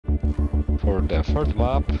for the third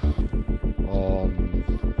map on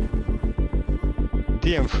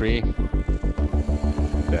Dm3,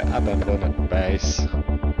 the abandoned base,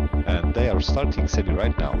 and they are starting city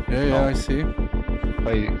right now. Yeah, I see.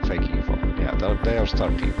 Fake info. Yeah, they are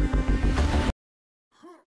starting.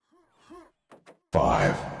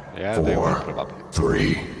 5, Yeah, they will 4, probably.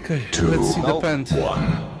 3, Okay, 2, let's see the Nope. pen.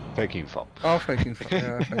 1. Fake info. Oh, fake info.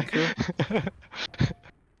 Yeah, thank you.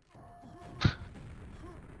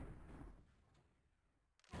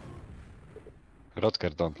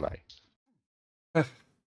 Rodker, don't lie.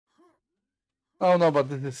 Oh no, but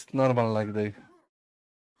this is normal like they.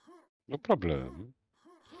 No problem.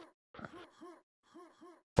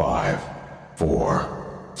 5,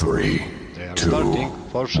 4, 3, They are 2, starting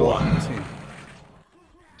for sure. 1. See.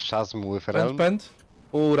 Shazm with Pent, Realm, pent.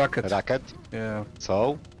 Oh, racket. Racket. Yeah.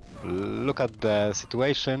 So, look at the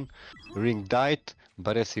situation. Ring died,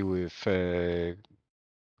 Baresi with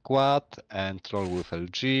Quad, and Troll with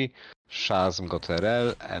LG. Shazm got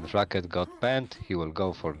RL, and Racket got Pent. He will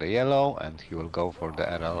go for the yellow, and he will go for the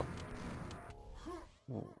RL.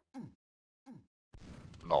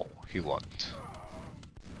 No, he won't.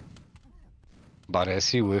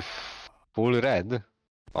 Baresi with full red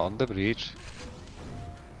on the bridge.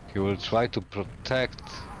 He will try to protect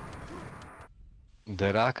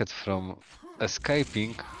the Racket from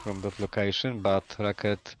escaping from that location, but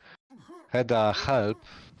Racket had a help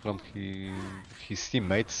from his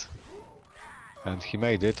teammates, and he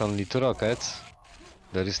made it. Only 2 rockets.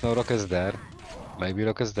 There is no rockets there. Maybe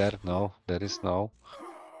rockets there. No, there is no.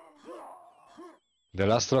 The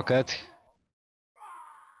last rocket.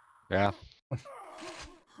 Yeah.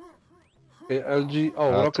 Okay, LG.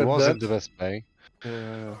 Oh, That rocket wasn't dead. the best play,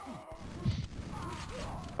 Yeah.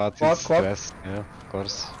 but Quad, it's quad. stress. Yeah, of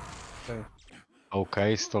course. Okay.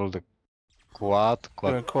 Okay, stole the quad.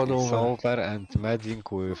 Yeah, quad is over. over, and Medding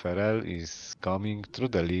with RL is coming through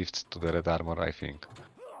the lift to the red armor, I think.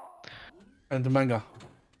 And mega.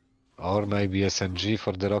 Or maybe SMG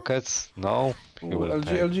for the rockets? No, he Ooh, will LG,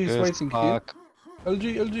 take LG is this waiting here. pack.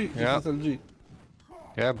 LG. Yeah. This is LG.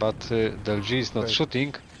 Yeah, but the LG is not Okay.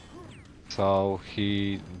 shooting, so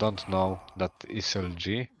he don't know that is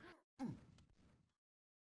LG.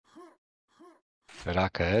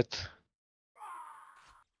 Racket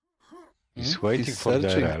is waiting He's for the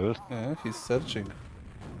searching. RL. Yeah, he's searching.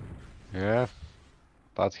 Yeah,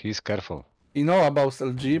 but he's careful. He know about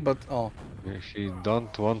LG, but oh. He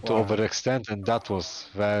don't want to Wow. overextend, and that was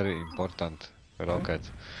very important. Rocket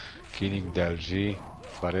killing the LG,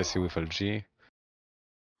 Baresi with LG.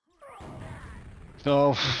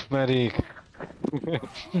 No, Merrick.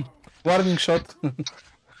 Warning shot.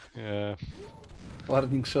 Yeah.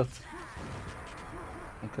 Warning shot.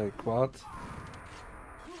 Okay, quad.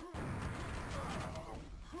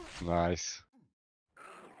 Nice.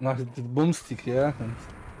 Now the boomstick, yeah, and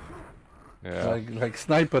Yeah. like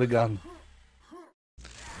sniper gun.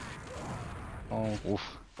 Oh, Oof.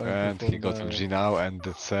 thank you And for he got the- LG now, and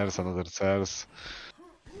the cells, another cells.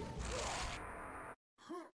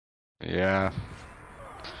 Yeah.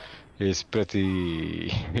 He's pretty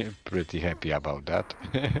happy about that.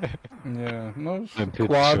 Yeah, no, I'm pretty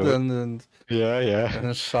quad sure. and Yeah. and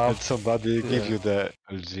And shaft. somebody give Yeah. you the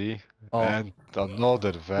LG, Oh, and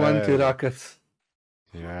another 20 very, rockets.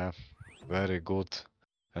 yeah, very good,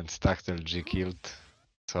 and stacked LG killed.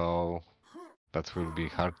 So that will be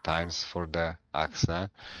hard times for the Axeman.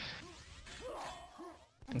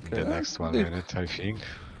 Okay, The next 1 minute, I think.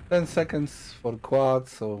 10 seconds for quad,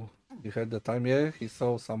 so he had the time. Yeah, he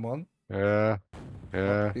saw someone. Yeah.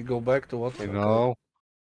 Oh, he go back to water. You Okay. know.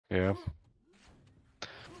 Yeah.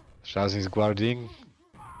 Shaz is guarding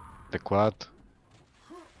the quad.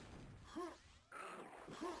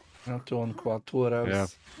 Not 2 on quad, 2 RLs. Yeah.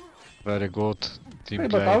 Very good team Hey,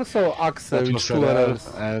 but play. also Axe That with was 2 RL,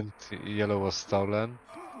 RLs. and yellow was stolen.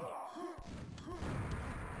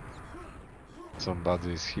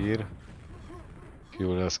 Somebody is here. He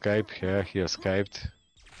will escape. Yeah, he escaped.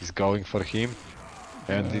 He's going for him.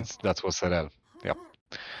 And that was RL. Yep.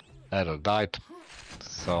 RL died.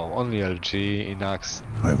 So only LG in Axe.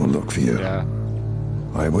 I will look for you. Yeah.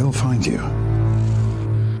 I will find you.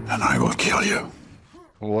 And I will kill you.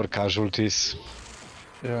 War casualties.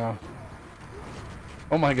 Yeah.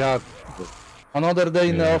 Oh my god. Another day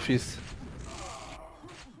in the Yeah. office.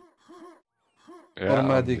 Yeah, only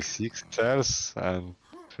medic. 6 cells and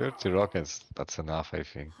 30 rockets. That's enough, I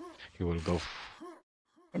think. He will go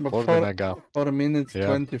But for the mega. 4 minutes, Yeah.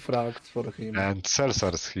 20 frags for him. And cells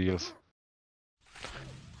are heals.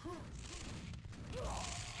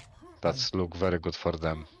 That's look very good for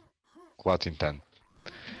them. Quad in 10.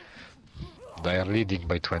 They are leading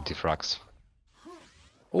by 20 frags.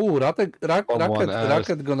 Oh, Someone else.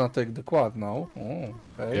 Racket gonna take the quad now. Oh,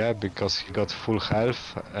 okay. Yeah, because he got full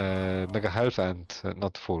health, mega health and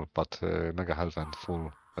not full, but mega health and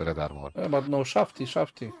full red armor. Yeah, but no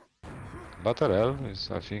Shafty. But RL is,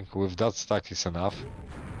 I think, with that stack is enough.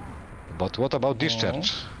 But what about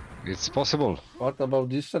discharge? It's possible. What about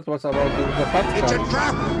discharge? What about the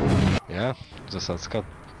fact? Yeah, zasadzka.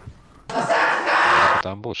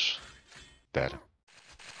 Ambush. There.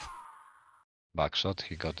 Backshot,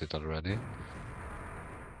 he got it already.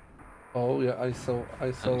 Oh yeah, I saw.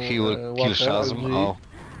 And he will kill water, Shazam. LG.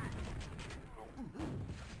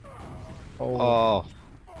 Oh,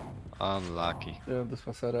 unlucky. Yeah, this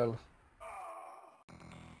was RL.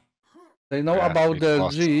 They know Yeah, about it the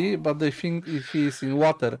was. LG, but they think if he's in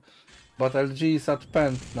water. But LG is at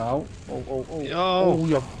pent now. Oh, Yo!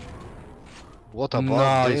 yeah. What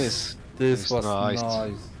about this? This It's was nice.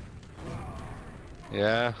 nice.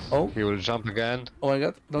 Yeah, Oh. he will jump again. Oh my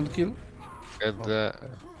god, don't kill. Get the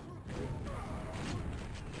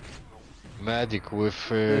medic with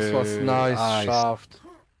This was nice eyes. shaft.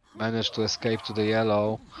 Managed to escape to the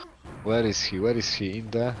yellow. Where is he? Where is he? In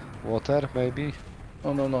the water, maybe?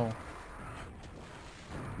 Oh no.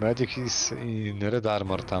 Medic is in red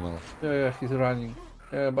armor tunnel. Yeah, he's running.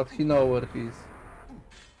 Yeah, but he know where he is.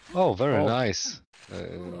 Oh, very Oh. nice.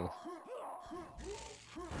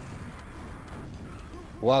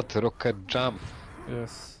 What rocket jump?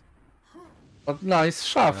 Yes. But nice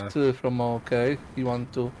shaft from OK. He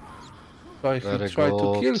want to try Very to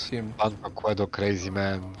good. kill him. Panto crazy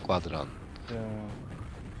man quadrant. Yeah.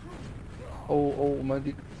 Oh,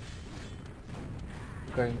 medic.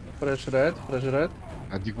 Okay, fresh red.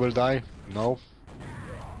 Medic will die? No.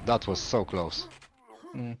 That was so close.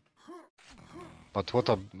 Mm. But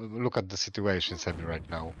look at the situation Semi right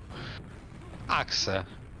now. Axe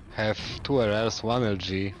have 2 RLs, 1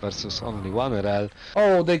 LG versus only 1 RL.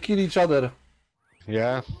 Oh, they kill each other.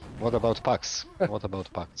 Yeah. What about Pax? What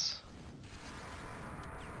about Pax?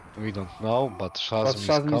 We don't know, but But Shazam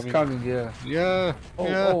Shazam is coming, yeah. Yeah.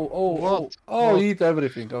 yeah. What? Eat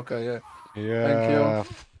everything. Okay, yeah. Yeah. Thank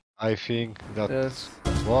you. I think that Yes.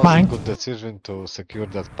 was a good decision to secure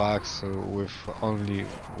that Pax with only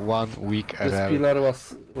 1 weak This RL. pillar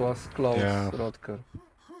was close, Yeah. Rodker.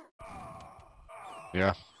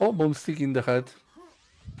 Yeah. Oh, boomstick in the head.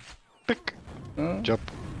 Pick. Huh? Job.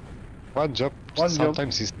 One job. One job.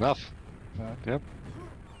 Sometimes is enough. Yeah. Yep.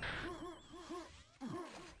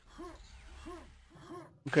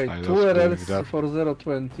 Okay, I 2 love doing RLs that. for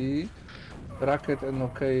 020, Racket and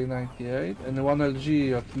OK 98, and 1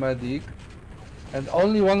 LG at Medic, and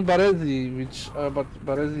only 1 Barezi, which but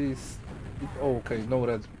Barezi is oh, okay, no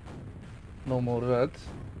red, no more red.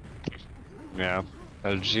 Yeah.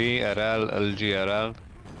 LG, RL, LG, RL.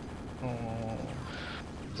 Oh,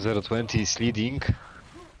 020 is leading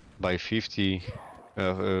by 33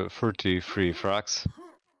 frags.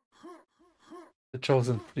 the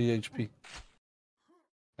chosen 3 HP.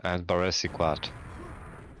 And Baresi quad.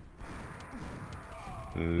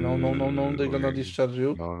 No, they're gonna discharge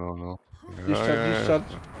you. No. Discharge.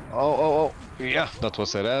 Oh. Yeah, that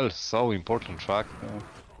was RL. So important track.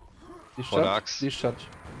 Axe. Discharge.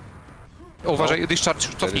 Uważaj, discharge,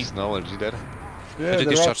 There cofnij. is no LG there. Yeah, Did the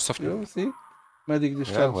discharge, rock, softly. you see? Medic Yeah,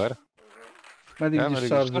 discharge. where? Medic Yeah, medic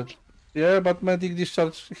discharged. discharge. Yeah, but Medic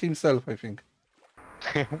discharged himself, I think.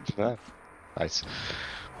 Yeah. Nice.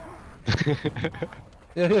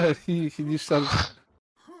 Yeah, he discharged.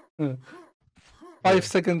 5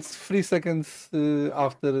 seconds, 3 seconds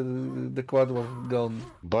after the quad was gone.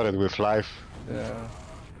 Buried with life. Yeah.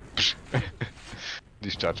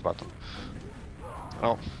 Discharge button.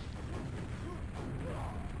 Oh.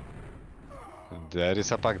 There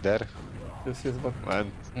is a pack there. Yes, but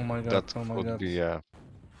And oh my god, that oh my could god. be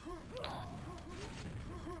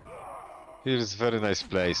here is very nice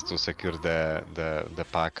place to secure the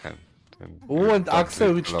pack and Oh, and don't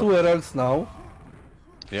Axel risk with lot. 2 RLs now.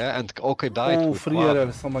 Yeah, and OK died Oh, with 3 one.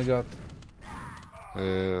 RLs, oh my god.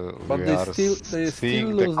 But We they are still seeing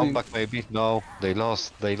the losing. comeback maybe. No, they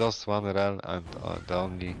lost 1 RL and the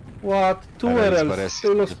only. What? 2 RLs, RLs. Baresi.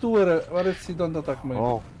 They lost 2 RLs. Baresi don't attack me.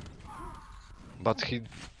 Oh, but he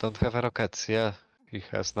don't have rockets. Yeah, he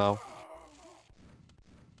has now.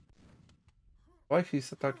 Why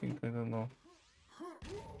he's attacking? I don't know.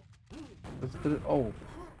 Oh,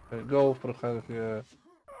 okay, go for help. Yeah.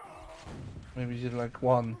 Maybe just like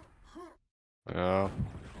 1. Yeah.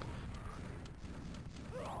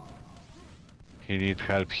 He need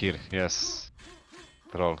help here. Yes.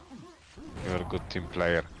 Troll, you're a good team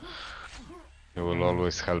player. You will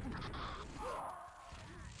always help.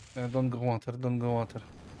 Don't go water. Don't go water.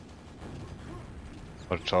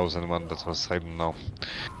 Or chosen one, that was, I don't know.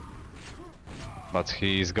 But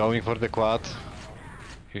he is going for the quad.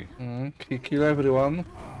 He kill everyone.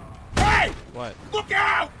 What?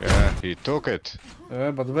 Yeah, he took it.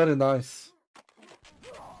 Yeah, but very nice.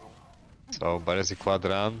 So Baresi quad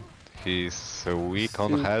run. He's weak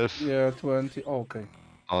on Still- health. Yeah, 20. Oh, okay.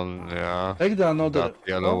 On yeah. Take the another. That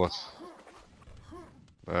yellow Oh, was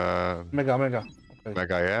Mega. Okay.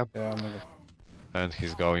 mega, yeah. Yeah, mega. And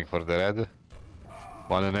he's going for the red.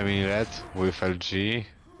 One enemy red with LG.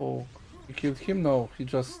 Oh, he killed him? No, he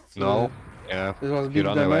just. No. Yeah. It was He big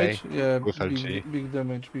ran damage. away Yeah, with LG. big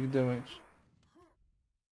damage.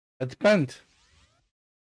 At Pent.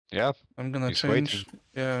 Yeah. I'm gonna He's change. waiting.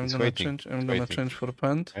 Yeah, I'm He's gonna waiting. change. I'm He's gonna waiting. change for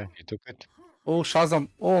Pent. Yeah, he took it. Oh, Shazam.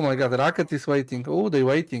 Oh my god, Rocket is waiting. Oh, they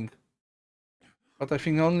waiting. But I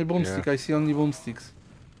think only boomstick. I see only boomsticks.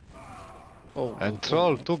 Oh. And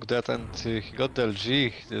Troll took that and he got the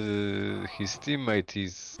LG. His teammate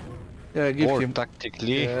is Yeah, give more him.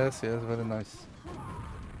 tactically. Yes, very nice.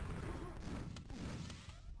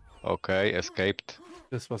 Okay, escaped.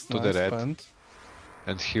 This was To nice. the red. Pent.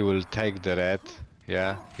 And he will take the red.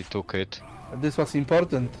 Yeah, he took it. This was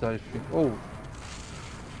important, I think. Oh.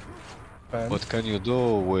 Pent. What can you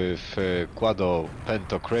do with Quado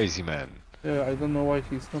Pento Crazy Man? Yeah, I don't know why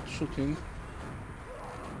he's not shooting.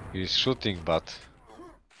 He's shooting, but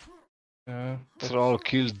Yeah. Troll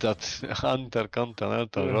killed that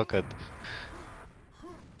intercontinental Yeah. rocket.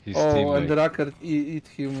 His Oh, teammate. and the Rocket eat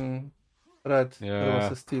him red. There was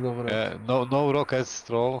Yeah. a steal of red. Yeah, no rockets,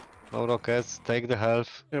 Troll. No rockets. Take the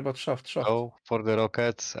health. Yeah, but shaft. Go for the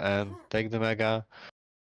rockets and take the mega.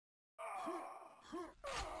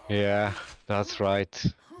 Yeah, that's right.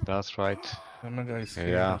 That's right. The mega is here.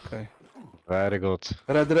 Yeah. Okay. Very good.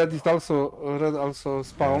 Red is also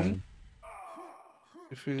spawn.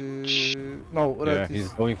 If we no Yeah, red he's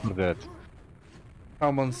is going for that.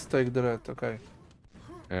 someone's take the red. Okay.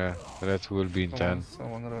 Yeah, red will be in 10.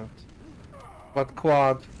 Someone red. But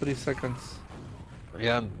quad 3 seconds.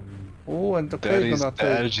 Yeah, Oh, and there okay, is gonna the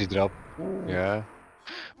take. LG drop. Ooh. Yeah,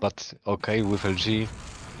 but okay with LG,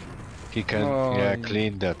 he can Oh, yeah yeah.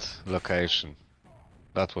 clean that location.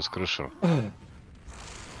 That was crucial.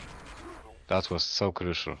 That was so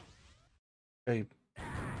crucial. Okay.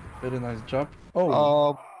 Very nice job. Oh,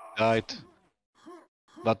 Oh, died.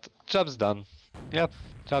 But job's done. Yep,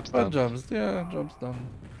 job's bad done. jobs. Yeah, job's done.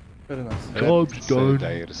 Very nice. Red is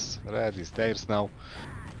theirs. Red is theirs now.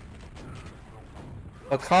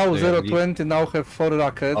 But how They are 020 now have 4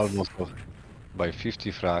 rockets? Almost by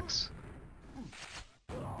 50 frags.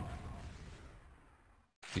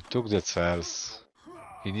 He took the cells.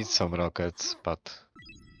 He needs some rockets, but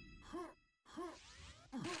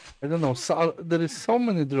I don't know. So, there is so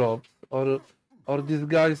many drops, or these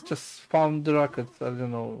guys just found the rockets. I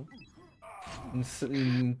don't know,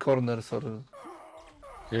 in corners or.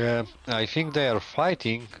 yeah, I think they are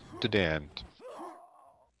fighting to the end.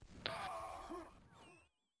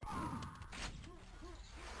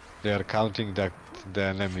 They are counting that the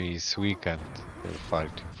enemy is weak and they're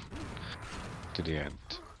fighting to the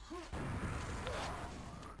end.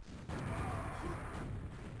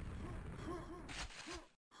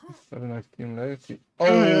 Very nice team. Let's see.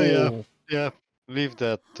 Oh, yeah. Yeah, leave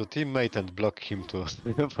that to teammate and block him to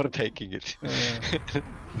for taking it.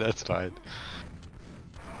 That's right.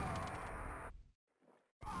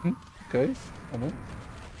 Okay.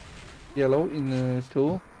 Yellow in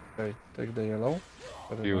 2. Okay, take the yellow.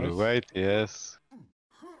 Very He will nice. wait, yes.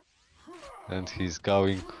 And he's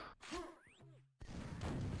going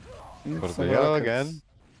Need for the some yellow rockets. again.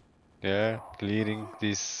 Yeah, clearing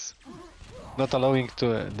this, not allowing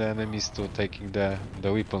to the enemies to taking the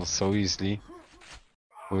weapons so easily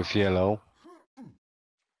with yellow.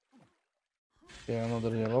 Yeah,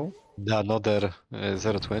 another yellow. The another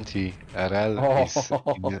 020 RL is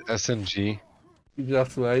in SMG. He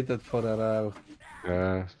just waited for RL.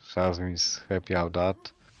 Shazam is happy about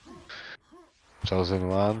that. Chosen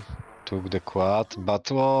one took the quad,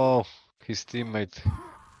 but oh, his teammate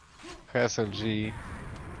has LG,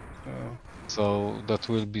 so that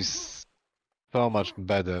will be so much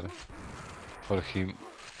better for him.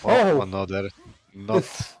 Oh! Another not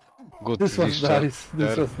good This was position nice.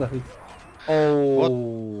 This there. was nice.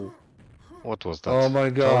 Oh. What was that? Oh my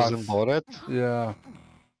god. Chosen Boret? Yeah.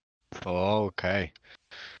 Oh, okay.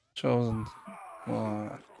 Chosen.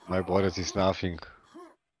 My Boret is nothing.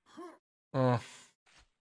 Near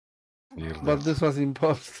But that. this was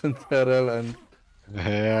important, RL, and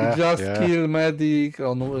Yeah, he just yeah. kill medic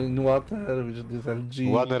in water with this LG.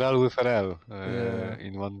 One RL with RL Yeah.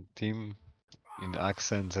 in one team in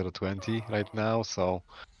Axeman 020 right now, so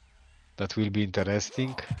that will be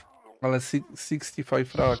interesting. Ale 65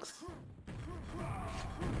 frags.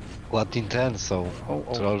 What intent? So Oh,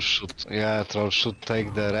 oh. troll should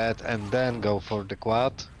take the red and then go for the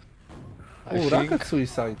quad. I Oh, think. Rocket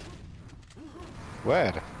suicide.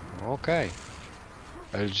 Where? Okay.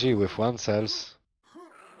 LG with 1 cells.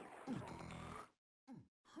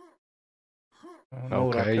 No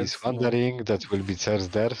Okay, rockets, he's wondering that will be cells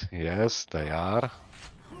there. Yes, they are.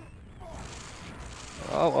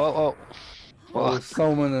 Oh. Oh,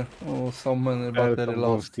 so many battery Welcome,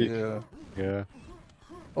 lost. Boomstick. Yeah. Yeah.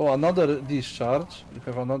 Oh, another discharge. You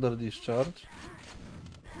have another discharge.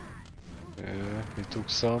 Yeah, he took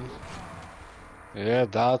some. Yeah,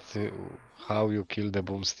 that's how you kill the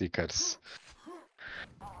boomstickers.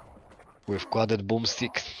 With quadded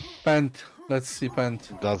boomstick. Pent. Let's see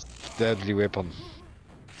Pent. That's deadly weapon.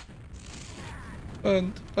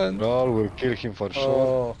 Pent. Troll will kill him for sure.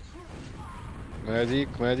 Oh,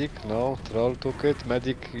 Medic, no, troll took it.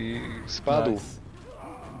 Medic spadł. nice.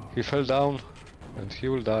 He fell down and he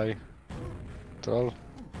will die. Troll.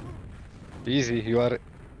 Easy, you are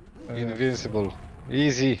invincible.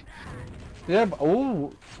 Easy. Yeah, but,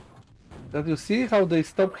 oh. Did you see how they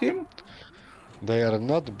stop him? They are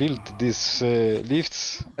not built these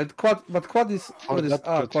lifts. And quad, but quad is For that,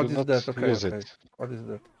 but quad you is not dead. Okay, use okay. it. Quad is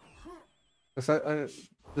dead. Because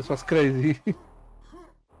this was crazy.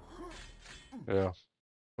 Yeah.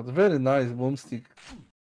 But very nice boomstick.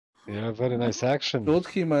 Yeah, very nice action. Shoot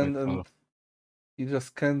him and Oh. he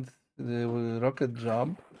just can't the rocket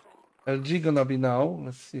jump. LG gonna be now.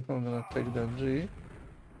 Let's see if I'm gonna take the LG.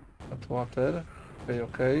 At water.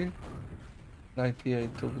 Okay.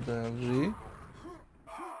 98 took the LG.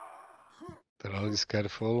 Troll is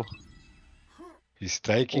careful. He's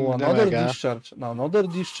taking Oh, the another mega. discharge. Now another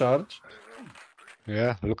discharge.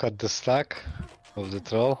 Yeah, look at the stack of the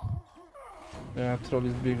troll. Yeah, troll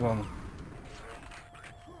is big one.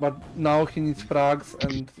 But now he needs frags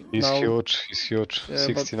and He's now huge, Yeah,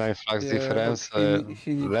 69 frags yeah, difference, but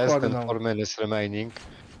he needs less quad than now. 4 minutes remaining.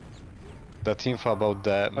 That info about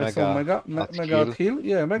the I saw mega mega at heal.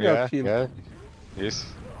 Yeah, mega yeah, at heal. yeah, yes.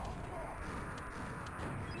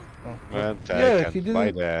 Oh, And yeah, taken he by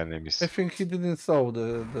didn't. the enemies. I think he didn't saw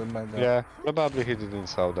the mega. Yeah, probably he didn't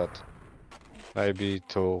saw that. Maybe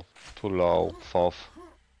too low, FOV.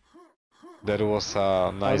 There was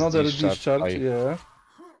a nice Another discharge by, yeah.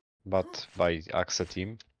 but by Axe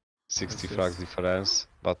team. 60 Yes, frags yes. difference,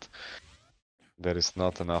 but there is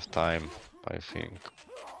not enough time, I think.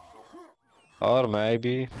 Or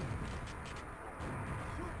maybe.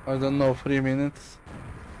 I don't know, 3 minutes.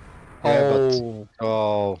 Yeah, oh,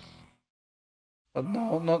 Oh, but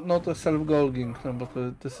no, not a self-golging, no,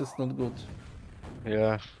 but this is not good.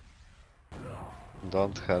 yeah.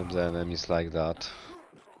 Don't help the enemies like that.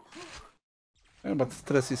 Yeah, but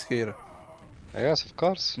Stress is here. Yes, of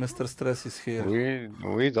course. Mr. Stress is here.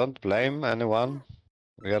 We don't blame anyone.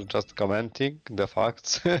 We are just commenting the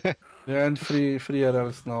facts. Yeah, and free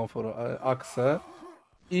RLs now for Axe.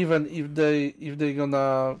 Even if they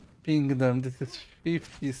gonna ping them, this is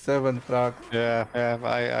 57 frags. yeah,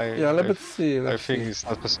 Yeah, let's see. I think it's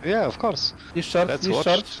not possible. Yeah, of course. Discharge, Let's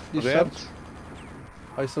discharge, watch to the discharge. end.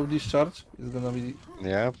 I saw discharge. It's gonna be.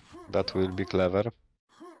 Yeah, that will be clever.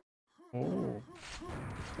 Oh.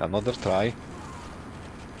 Another try.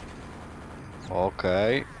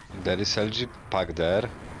 Okay, there is LG pack there.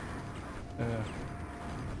 Yeah.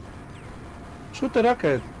 Shoot a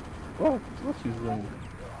rocket. What he's doing?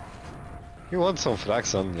 You want some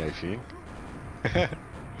frags on me, I think.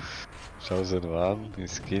 Chosen one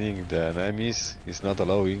is killing the enemies. He's not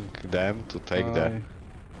allowing them to take the.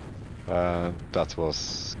 That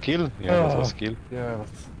was kill. Yeah, that was kill. Yeah.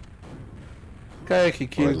 Okay, he Or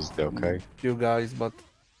killed is it okay? you guys, but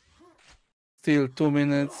still 2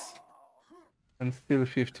 minutes and still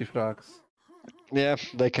 50 frags. Yeah,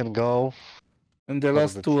 they can go. And they For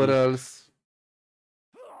lost the 2 team. RLs.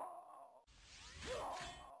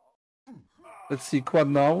 Let's see, quad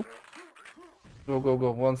now. Go,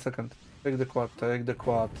 1 second. Take the quad,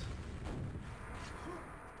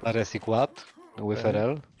 Aresi quad with Okay.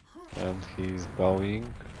 RL. And he's going.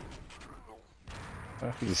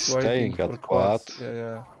 He's waiting staying for at quad. quads.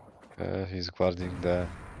 Yeah. He's guarding the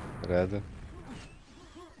red.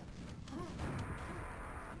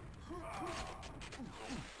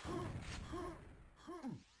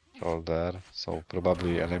 All there, so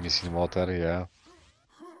probably enemies in water, yeah.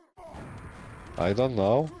 I don't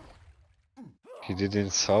know. He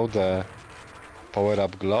didn't saw the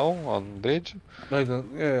power-up glow on bridge? I don't.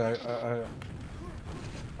 Yeah,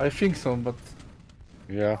 I think so, but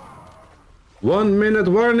Yeah. 1 minute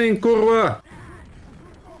warning, kurwa!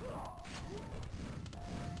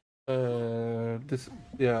 this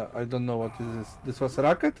Yeah, I don't know what is this. This was a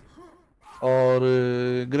rocket? Or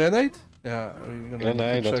grenade? Yeah, we're gonna need to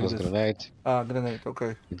Grenade, that check was this. grenade. Ah, grenade,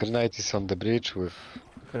 okay. Grenade is on the bridge with...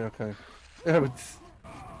 Okay. Yeah, but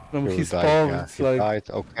from He will his die, palm, yeah, it's he like... died.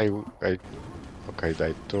 Okay, okay,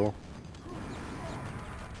 died too.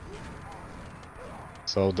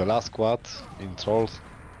 So the last squad in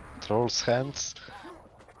Troll's hands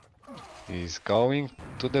is going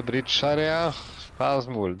to the bridge area.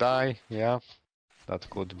 Phasm will die, yeah. That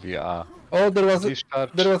could be a Oh, there was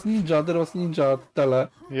discharge. Ninja at Tele.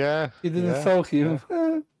 Yeah, He didn't yeah, saw him.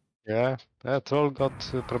 yeah. Troll got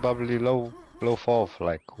probably low FOV,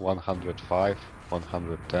 like 105,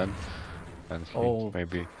 110, and he Oh,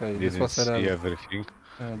 maybe okay, this didn't was see RL. everything.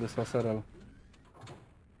 Yeah, this was RL.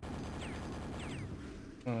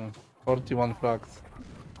 41 frags.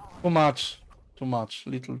 Too much,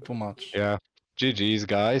 little too much. Yeah, GG's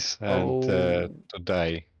guys, and Oh.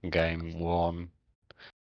 today game 1.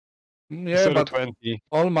 Yeah, but 0-20.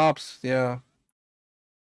 all maps, yeah.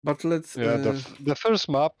 But let's. Yeah, the first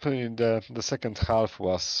map in the second half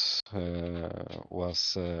was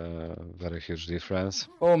very huge difference.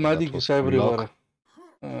 Oh, That medic was is everywhere.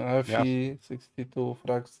 Lock. FE 62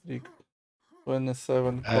 frag streak,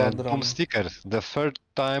 27 And Boom quadrant. Sticker, the third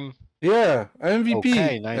time. Yeah, MVP.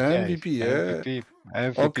 Okay, 98. MVP, yeah. MVP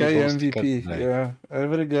Okay, Boom Sticker MVP, today. yeah.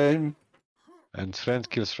 Every game. And Friend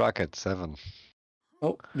Kills Rocket 7.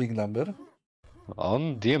 Oh, big number.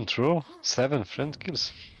 On Dm3, 7 friend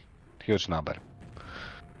kills. Huge number.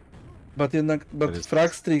 But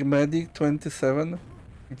frag streak medic 27.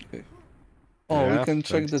 Okay. Oh, Yeah, we can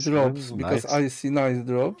check the 27, drops because nice. I see nice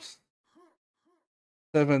drops.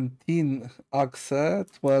 17 Axe,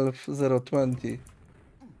 12 020.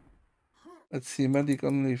 Let's see, medic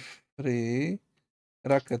only 3,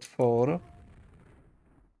 Racket 4,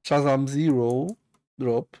 Shazam 0,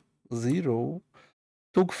 drop 0,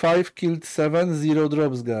 took 5, killed 7, 0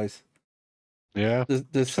 drops, guys. Yeah,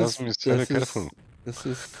 This is very careful. This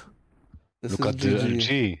is Look at GG. the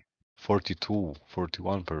LG, 42,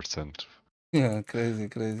 41%. Yeah, crazy,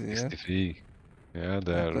 yeah. 63. Yeah,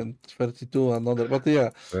 they're And 32 another, but yeah.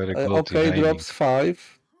 very good. Okay, drops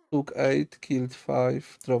 5, took 8, killed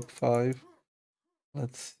 5, drop 5.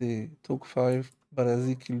 Let's see, took 5,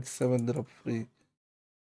 Barezi killed 7, drop 3.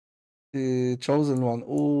 The chosen one,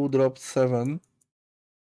 ooh, dropped 7.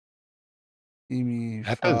 Timmy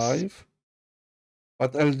 5.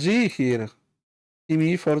 But LG here,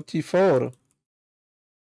 Timmy 44.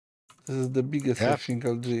 This is the biggest, I think,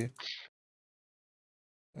 LG.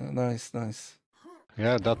 Nice.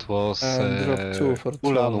 Yeah, that was And drop 2 for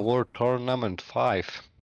Qlan War Tournament 5.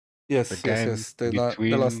 Yes, the game yes.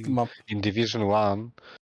 between The last map. in Division 1.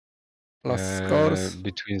 Last scores.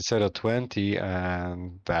 Between 0-20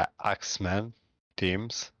 and the Axeman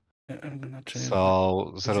teams. Yeah, I'm gonna change.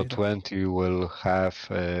 So 0-20 will have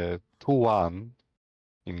 2-1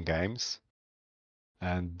 in games,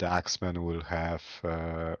 and the Axeman will have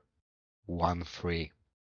 1-3.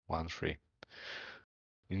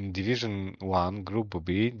 In Division 1, Group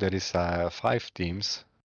B, there is 5 teams.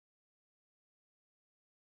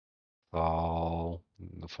 So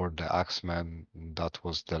for the Axeman, that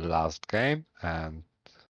was the last game, and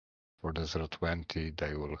for the 0-20,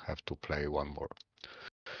 they will have to play one more.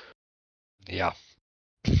 Yeah.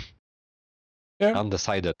 Yeah.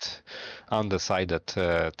 Undecided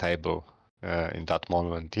table in that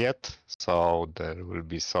moment yet. So there will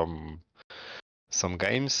be some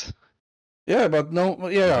games. Yeah, but no.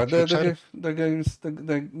 Yeah, the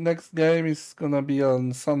next game is gonna be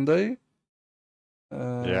on Sunday.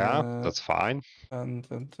 Yeah, that's fine. And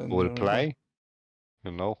Who will play?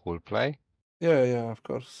 You know who will play? Yeah, of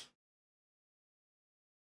course.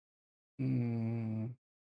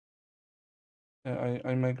 Yeah,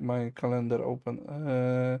 I make my calendar open.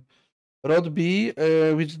 Rod B,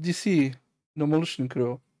 which DC? Demolition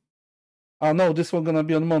Crew. Ah, no, this one gonna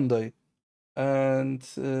be on Monday. And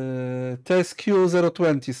TSQ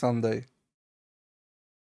 020 Sunday.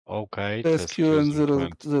 Okay. TSQ and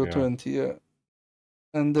 020, yeah.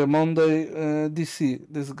 And the Monday DC,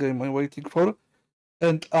 this game I'm waiting for.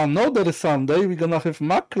 And another Sunday we're gonna have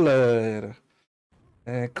Mackler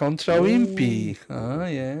contra Wimpy. Ah,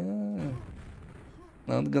 yeah.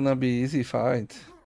 Not gonna be easy fight.